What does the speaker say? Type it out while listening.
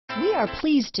We are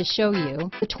pleased to show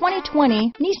you the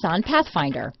 2020 Nissan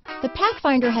Pathfinder. The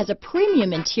Pathfinder has a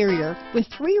premium interior with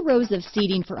 3 rows of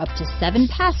seating for up to 7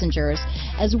 passengers,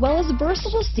 as well as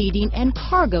versatile seating and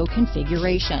cargo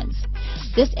configurations.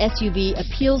 This SUV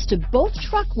appeals to both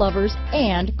truck lovers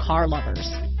and car lovers.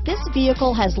 This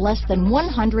vehicle has less than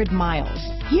 100 miles.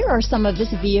 Here are some of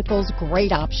this vehicle's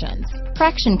great options: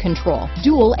 traction control,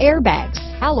 dual airbags,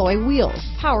 alloy wheels,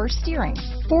 power steering,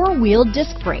 4-wheel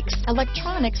disc brakes,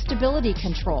 electronic stability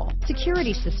control,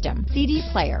 security system, CD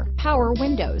player, power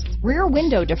windows, rear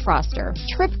window defroster,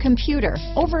 trip computer,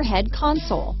 overhead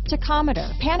console,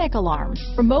 tachometer, panic alarm,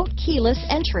 remote keyless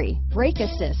entry, brake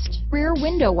assist, rear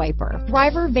window wiper,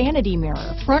 driver vanity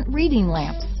mirror, front reading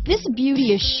lamps. This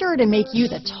beauty is sure to make you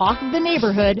the talk of the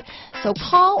neighborhood, so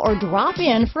call or drop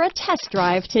in for a test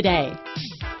drive today.